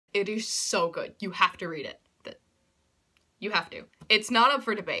It is so good. You have to read it. You have to. It's not up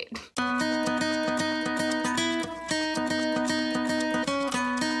for debate.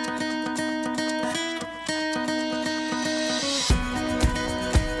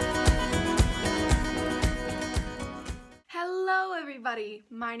 Hello everybody,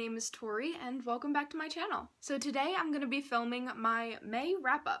 my name is Tori and welcome back to my channel. So today I'm going to be filming my May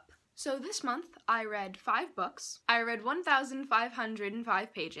wrap-up. So this month I read 5 books. I read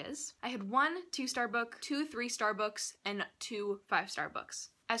 1,505 pages. I had 1 2-star book, 2 3-star books, and 2 5-star books.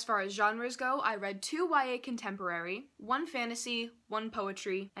 As far as genres go, I read 2 YA contemporary, 1 fantasy, 1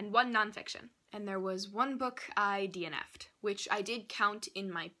 poetry, and 1 nonfiction. And there was 1 book I DNF'd, which I did count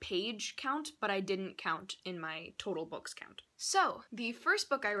in my page count, but I didn't count in my total books count. So, the first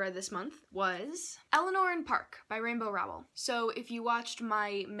book I read this month was Eleanor and Park by Rainbow Rowell. So, if you watched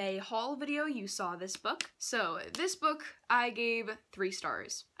my May haul video, you saw this book. So, this book I gave 3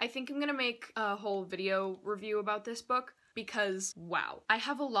 stars. I think I'm gonna make a whole video review about this book because, wow, I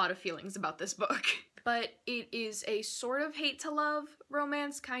have a lot of feelings about this book. But it is a sort of hate to love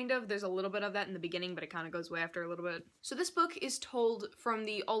romance, kind of. There's a little bit of that in the beginning, but it kind of goes away after a little bit. So this book is told from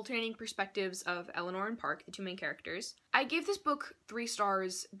the alternating perspectives of Eleanor and Park, the 2 main characters. I gave this book 3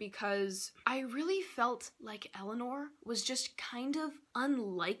 stars because I really felt like Eleanor was just kind of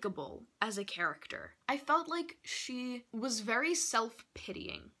unlikable as a character. I felt like she was very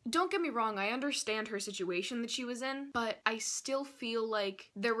self-pitying. Don't get me wrong, I understand her situation that she was in, but I still feel like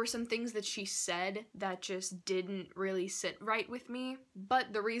there were some things that she said that just didn't really sit right with me.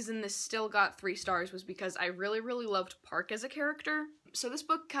 But the reason this still got 3 stars was because I really loved Park as a character. So this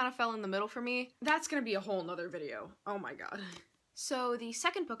book kind of fell in the middle for me. That's gonna be a whole nother video. Oh my god. So the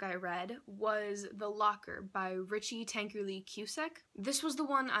second book I read was The Locker by Richie Tankerley Cusack. This was the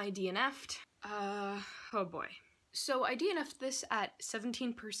one I DNF'd. Oh boy. So I DNF'd this at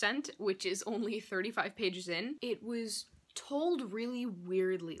 17%, which is only 35 pages in. It was told really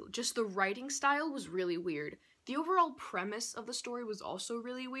weirdly. Just the writing style was really weird. The overall premise of the story was also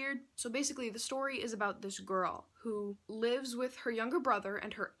really weird. So basically the story is about this girl who lives with her younger brother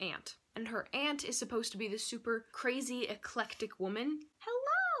and her aunt. And her aunt is supposed to be this super crazy, eclectic woman.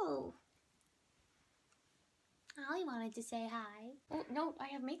 Hello! Ollie wanted to say hi. Oh, no, I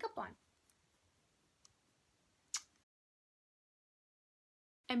have makeup on.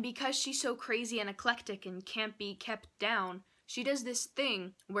 And because she's so crazy and eclectic and can't be kept down, she does this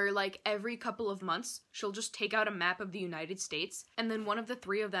thing where, like, every couple of months, she'll just take out a map of the United States, and then one of the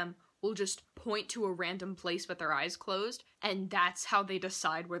 3 of them will just point to a random place with their eyes closed, and that's how they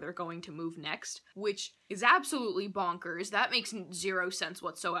decide where they're going to move next, which is absolutely bonkers. That makes 0 sense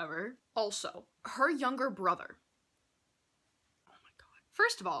whatsoever. Also, her younger brother. Oh my god.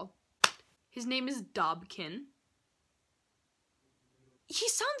 First of all, his name is Dobkin.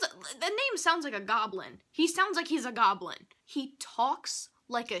 The name sounds like a goblin. He sounds like he's a goblin. He talks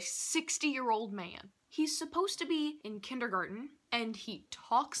like a 60-year-old man. He's supposed to be in kindergarten, and he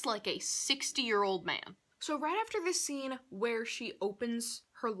talks like a 60-year-old man. So right after this scene where she opens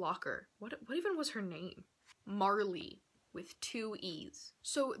her locker, what even was her name? Marley, with 2 E's.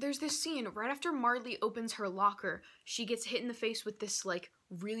 So there's this scene right after Marley opens her locker, she gets hit in the face with this, like,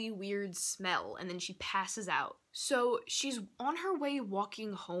 really weird smell, and then she passes out. So she's on her way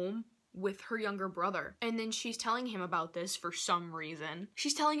walking home with her younger brother, and then she's telling him about this for some reason.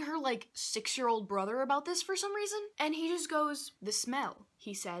 She's telling her, like, 6-year-old brother about this for some reason, and he just goes, "The smell,"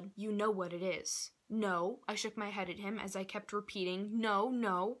 he said. "You know what it is." "No," I shook my head at him as I kept repeating, "No,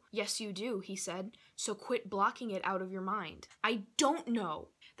 no." "Yes, you do," he said. "So quit blocking it out of your mind." "I don't know.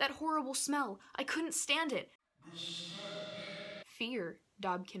 That horrible smell. I couldn't stand it." "Fear,"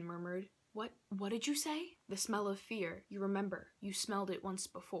 Dobkin murmured. What did you say?" "The smell of fear. You remember. You smelled it once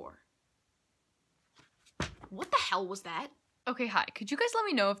before." What the hell was that? Okay, hi, could you guys let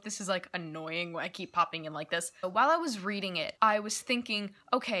me know if this is, like, annoying when I keep popping in like this? While I was reading it, I was thinking,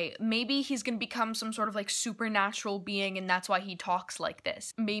 okay, maybe he's gonna become some sort of, like, supernatural being and that's why he talks like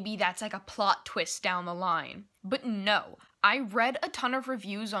this. Maybe that's, like, a plot twist down the line. But no. I read a ton of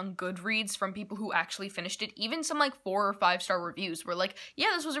reviews on Goodreads from people who actually finished it. Even some, like, 4 or 5-star reviews were like, yeah,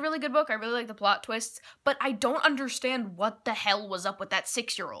 this was a really good book. I really like the plot twists, but I don't understand what the hell was up with that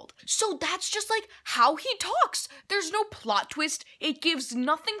 6-year-old. So that's just, like, how he talks. There's no plot twist. It gives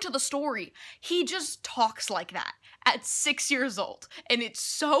nothing to the story. He just talks like that at 6 years old, and it's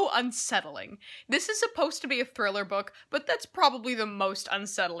so unsettling. This is supposed to be a thriller book, but that's probably the most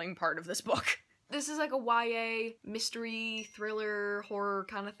unsettling part of this book. This is like a YA mystery, thriller, horror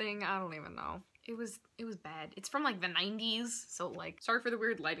kind of thing. I don't even know. It was bad. It's from like the 90s, so like, sorry for the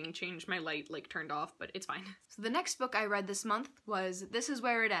weird lighting change. My light like turned off, but it's fine. So the next book I read this month was This Is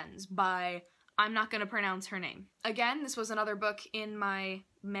Where It Ends by, I'm not gonna pronounce her name. Again, this was another book in my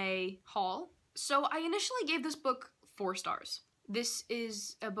May haul. So I initially gave this book 4 stars. This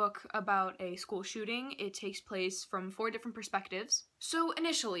is a book about a school shooting. It takes place from 4 different perspectives. So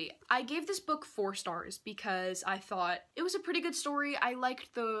initially, I gave this book 4 stars because I thought it was a pretty good story. I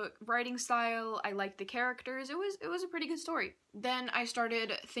liked the writing style. I liked the characters. It was a pretty good story. Then I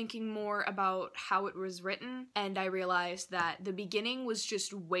started thinking more about how it was written, and I realized that the beginning was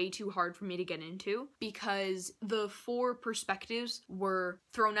just way too hard for me to get into because the 4 perspectives were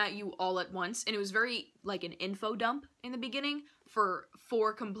thrown at you all at once, and it was very like an info dump in the beginning for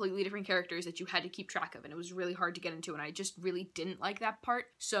 4 completely different characters that you had to keep track of, and it was really hard to get into, and I just really didn't like that part,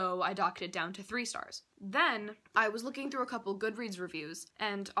 so I docked it down to 3 stars. Then I was looking through a couple Goodreads reviews,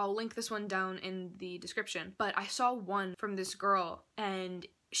 and I'll link this one down in the description, but I saw one from this girl, and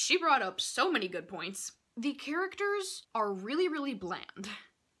she brought up so many good points. The characters are really, really bland,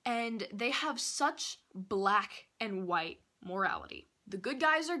 and they have such black and white morality. The good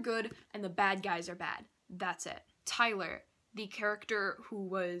guys are good, and the bad guys are bad. That's it. Tyler, the character who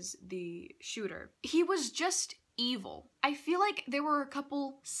was the shooter, he was just evil. I feel like there were a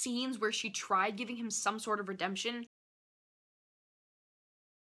couple scenes where she tried giving him some sort of redemption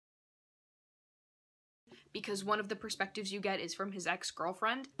because one of the perspectives you get is from his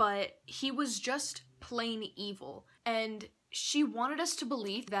ex-girlfriend, but he was just plain evil, and she wanted us to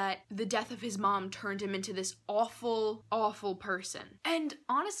believe that the death of his mom turned him into this awful, awful person. And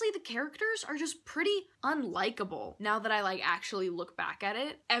honestly, the characters are just pretty unlikable now that I like actually look back at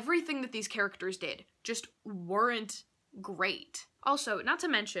it. Everything that these characters did just weren't great. Also, not to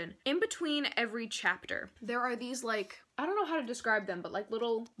mention, in between every chapter, there are these like, I don't know how to describe them, but like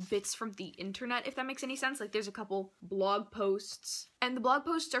little bits from the internet, if that makes any sense. Like there's a couple blog posts, and the blog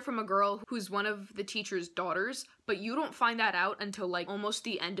posts are from a girl who's one of the teacher's daughters, but you don't find that out until like almost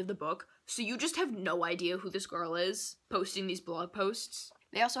the end of the book, so you just have no idea who this girl is posting these blog posts.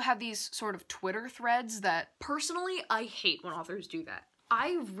 They also have these sort of Twitter threads that, personally, I hate when authors do that.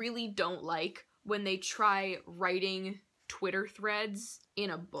 I really don't like when they try writing Twitter threads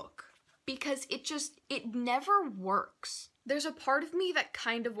in a book, because it never works. There's a part of me that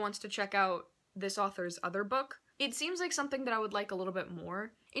kind of wants to check out this author's other book. It seems like something that I would like a little bit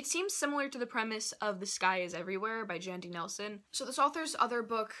more. It seems similar to the premise of The Sky is Everywhere by Jandy Nelson. So this author's other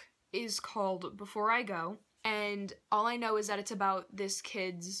book is called Before I Go, and all I know is that it's about this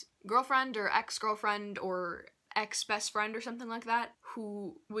kid's girlfriend or ex-girlfriend or ex-best friend or something like that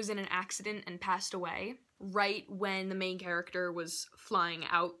who was in an accident and passed away right when the main character was flying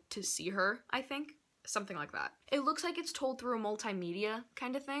out to see her, I think. Something like that. It looks like it's told through a multimedia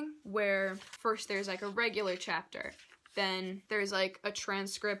kind of thing, where first there's like a regular chapter, then there's like a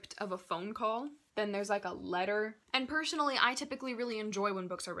transcript of a phone call, then there's like a letter. And personally, I typically really enjoy when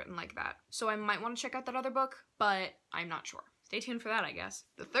books are written like that, so I might want to check out that other book, but I'm not sure. Stay tuned for that, I guess.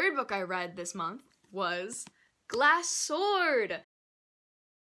 The third book I read this month was Glass Sword!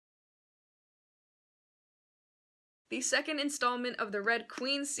 The second installment of the Red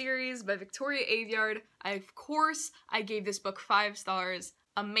Queen series by Victoria Aveyard. Of course, I gave this book 5 stars.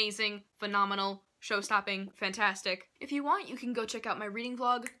 Amazing, phenomenal, show-stopping, fantastic. If you want, you can go check out my reading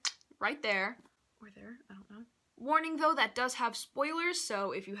vlog right there. Or there, I don't know. Warning though, that does have spoilers,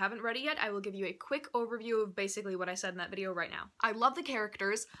 so if you haven't read it yet, I will give you a quick overview of basically what I said in that video right now. I love the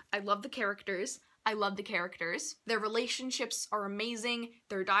characters. I love the characters. I love the characters. Their relationships are amazing.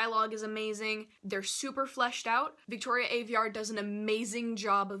 Their dialogue is amazing. They're super fleshed out. Victoria Aveyard does an amazing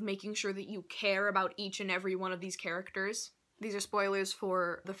job of making sure that you care about each and every one of these characters. These are spoilers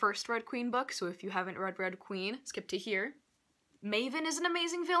for the first Red Queen book, so if you haven't read Red Queen, skip to here. Maven is an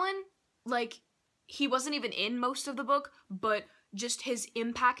amazing villain. Like, he wasn't even in most of the book, but just his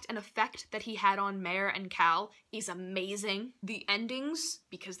impact and effect that he had on Mare and Cal is amazing. The endings,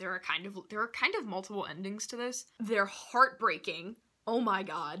 because there are kind of multiple endings to this, they're heartbreaking. Oh my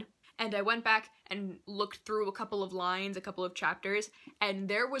god. And I went back and looked through a couple of lines, a couple of chapters, and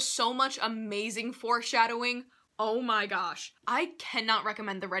there was so much amazing foreshadowing. Oh my gosh. I cannot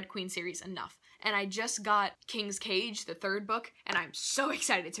recommend the Red Queen series enough. And I just got King's Cage, the third book, and I'm so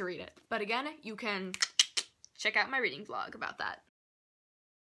excited to read it. But again, you can check out my reading vlog about that.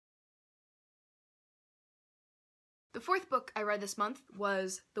 The fourth book I read this month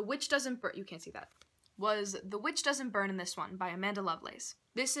was The Witch Doesn't Burn. You can't see that. Was The Witch Doesn't Burn in this one by Amanda Lovelace.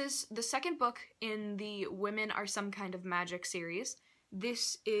 This is the second book in the Women Are Some Kind of Magic series.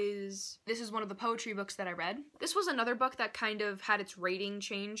 this is one of the poetry books that I read. This was another book that kind of had its rating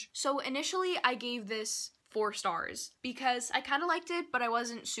change. So initially I gave this 4 stars because I kind of liked it, but I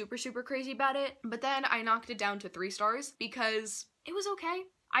wasn't super crazy about it. But then I knocked it down to 3 stars because it was okay.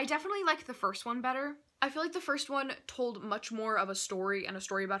 I definitely liked the first one better. I feel like the first one told much more of a story and a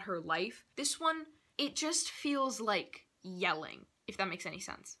story about her life. This one, it just feels like yelling, if that makes any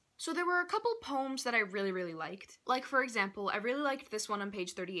sense. So there were a couple poems that I really liked. Like, for example, I really liked this one on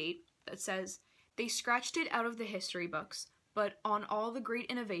page 38 that says, "They scratched it out of the history books, but on all the great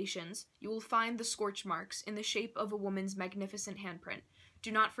innovations, you will find the scorch marks in the shape of a woman's magnificent handprint.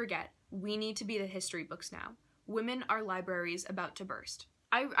 Do not forget, we need to be the history books now. Women are libraries about to burst."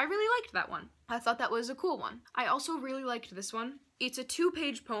 I really liked that one. I thought that was a cool one. I also really liked this one. It's a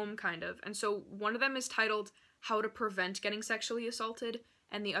 2-page poem, kind of, and so one of them is titled "How to Prevent Getting Sexually Assaulted,"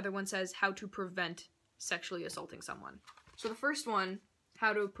 and the other one says "How to Prevent Sexually Assaulting Someone." So the first one,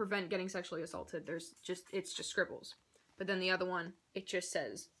 "How to Prevent Getting Sexually Assaulted," it's just scribbles. But then the other one, it just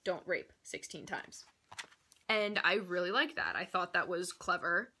says, "Don't rape 16 times." And I really like that. I thought that was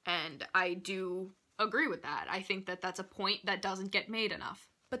clever, and I do agree with that. I think that that's a point that doesn't get made enough.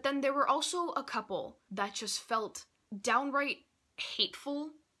 But then there were also a couple that just felt downright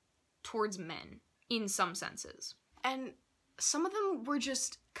hateful towards men in some senses. And some of them were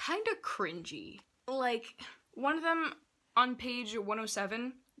just kind of cringy. Like, one of them on page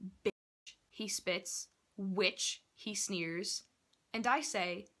 107, "Bitch, he spits, witch, he sneers, and I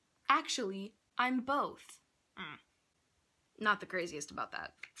say, actually, I'm both." Not the craziest about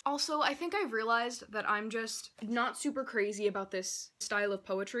that. Also, I think I've realized that I'm just not super crazy about this style of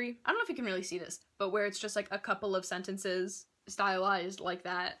poetry. I don't know if you can really see this, but where it's just like a couple of sentences stylized like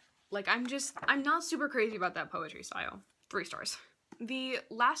that. Like, I'm not super crazy about that poetry style. 3 stars. The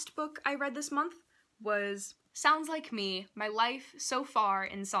last book I read this month was "Sounds Like Me, My Life So Far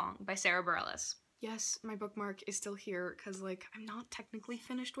in Song" by Sarah Bareilles. Yes, my bookmark is still here because, like, I'm not technically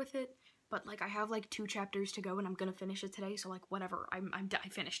finished with it, but, like, I have, like, 2 chapters to go and I'm gonna finish it today, so, like, whatever, I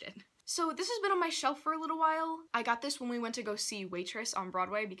finished it. So this has been on my shelf for a little while. I got this when we went to go see Waitress on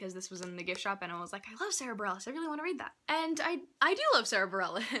Broadway because this was in the gift shop and I was like, I love Sarah Bareilles, I really want to read that. And I do love Sarah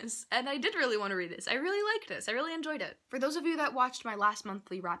Bareilles, and I did really want to read this. I really liked this, I really enjoyed it. For those of you that watched my last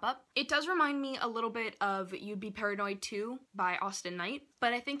monthly wrap-up, it does remind me a little bit of You'd Be Paranoid Too by Austen Knight,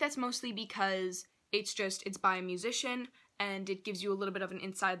 but I think that's mostly because it's by a musician and it gives you a little bit of an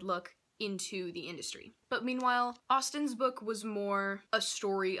inside look into the industry. But meanwhile, Austen's book was more a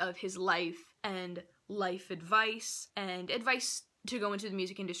story of his life and life advice and advice to go into the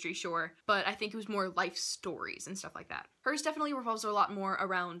music industry, sure, but I think it was more life stories and stuff like that. Hers definitely revolves a lot more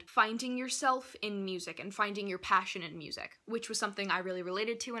around finding yourself in music and finding your passion in music, which was something I really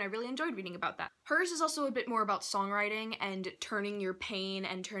related to and I really enjoyed reading about that. Hers is also a bit more about songwriting and turning your pain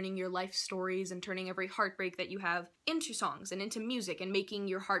and turning your life stories and turning every heartbreak that you have into songs and into music and making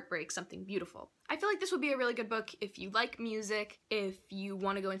your heartbreak something beautiful. I feel like this would be a really good book if you like music, if you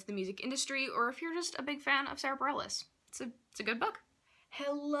want to go into the music industry, or if you're just a big fan of Sarah Bareilles. It's a good book.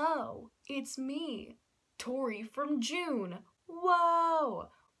 Hello, it's me, Tori from June. Whoa!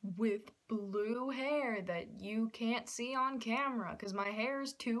 With blue hair that you can't see on camera because my hair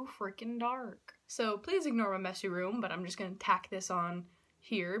is too freaking dark. So please ignore my messy room, but I'm just gonna tack this on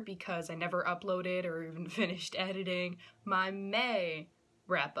here because I never uploaded or even finished editing my May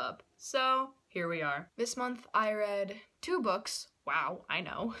wrap-up. So here we are. This month I read 2 books. Wow, I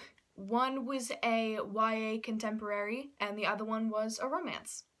know. One was a YA contemporary, and the other one was a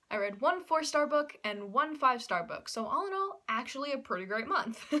romance. I read 1 4-star book and 1 5-star book, so all in all, actually a pretty great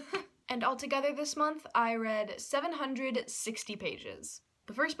month. And altogether this month, I read 760 pages.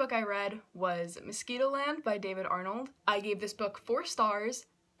 The first book I read was Mosquitoland by David Arnold. I gave this book 4 stars,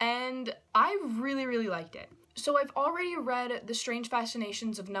 and I really liked it. So I've already read The Strange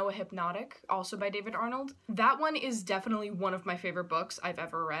Fascinations of Noah Hypnotic, also by David Arnold. That one is definitely one of my favorite books I've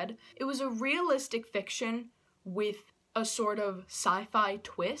ever read. It was a realistic fiction with a sort of sci-fi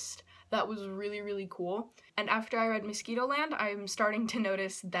twist that was really cool. And after I read Mosquitoland, I'm starting to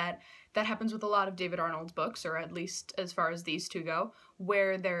notice that that happens with a lot of David Arnold's books, or at least as far as these 2 go,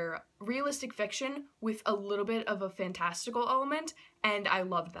 where they're realistic fiction with a little bit of a fantastical element, and I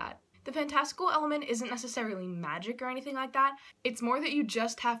loved that. The fantastical element isn't necessarily magic or anything like that. It's more that you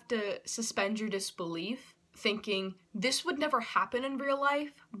just have to suspend your disbelief, thinking, this would never happen in real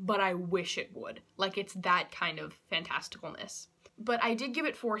life, but I wish it would. Like, it's that kind of fantasticalness. But I did give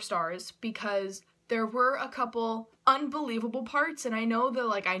it 4 stars because there were a couple unbelievable parts, and I know that,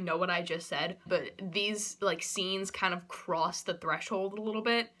 like, I know what I just said, but these, like, scenes kind of crossed the threshold a little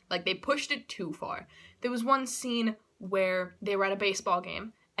bit. Like, they pushed it too far. There was one scene where they were at a baseball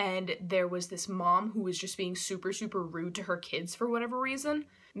game and there was this mom who was just being super, super rude to her kids for whatever reason.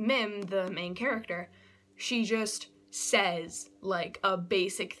 Mim, the main character, she just says, like, a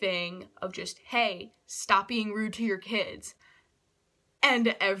basic thing of just, hey, stop being rude to your kids.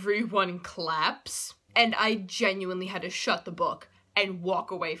 And everyone claps. And I genuinely had to shut the book and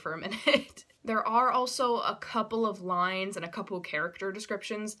walk away for a minute. There are also a couple of lines and a couple of character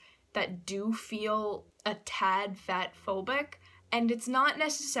descriptions that do feel a tad fat-phobic, and it's not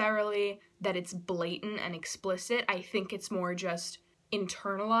necessarily that it's blatant and explicit. I think it's more just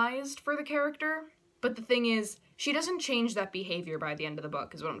internalized for the character. But the thing is, she doesn't change that behavior by the end of the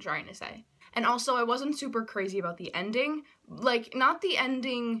book, is what I'm trying to say. And also, I wasn't super crazy about the ending. Like, not the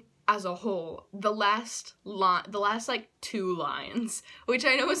ending as a whole, the last like 2 lines, which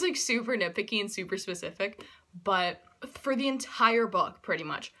I know is like super nitpicky and super specific, but for the entire book, pretty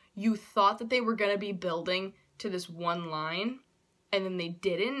much, you thought that they were gonna be building to this one line, and then they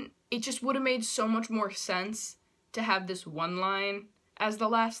didn't. It just would have made so much more sense to have this one line as the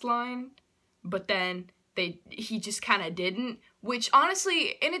last line, but then he just kind of didn't, which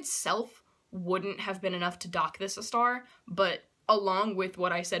honestly, in itself, wouldn't have been enough to dock this a star, but along with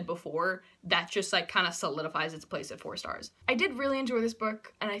what I said before, that just like kind of solidifies its place at 4 stars. I did really enjoy this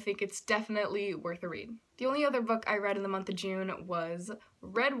book, and I think it's definitely worth a read. The only other book I read in the month of June was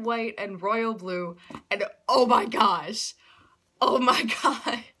Red, White, and Royal Blue, and oh my gosh,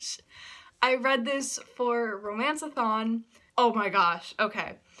 I read this for Romance-a-thon. Oh my gosh,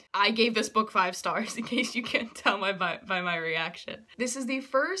 okay. I gave this book 5 stars, in case you can't tell by my reaction. This is the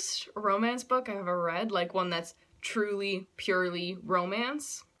first romance book I've ever read, like one that's truly, purely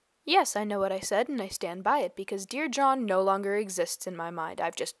romance. Yes, I know what I said, and I stand by it, because Dear John no longer exists in my mind.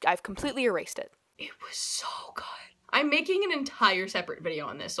 I've completely erased it. It was so good. I'm making an entire separate video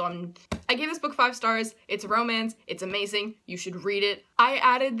on this, so I gave this book 5 stars. It's a romance. It's amazing. You should read it. I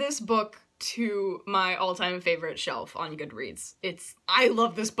added this book to my all-time favorite shelf on Goodreads. I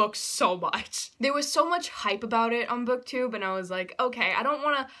love this book so much. There was so much hype about it on BookTube, and I was like, okay, I don't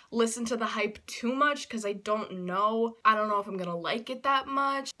want to listen to the hype too much because I don't know if I'm gonna like it that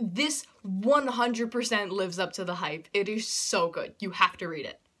much. This 100% lives up to the hype. It is so good. You have to read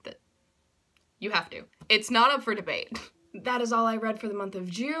it. You have to. It's not up for debate. That is all I read for the month of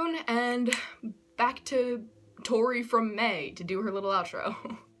June, and back to Tori from May to do her little outro.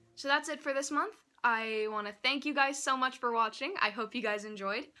 So that's it for this month. I want to thank you guys so much for watching. I hope you guys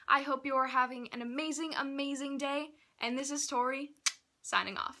enjoyed. I hope you are having an amazing, amazing day. And this is Tori,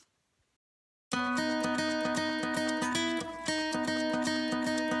 signing off.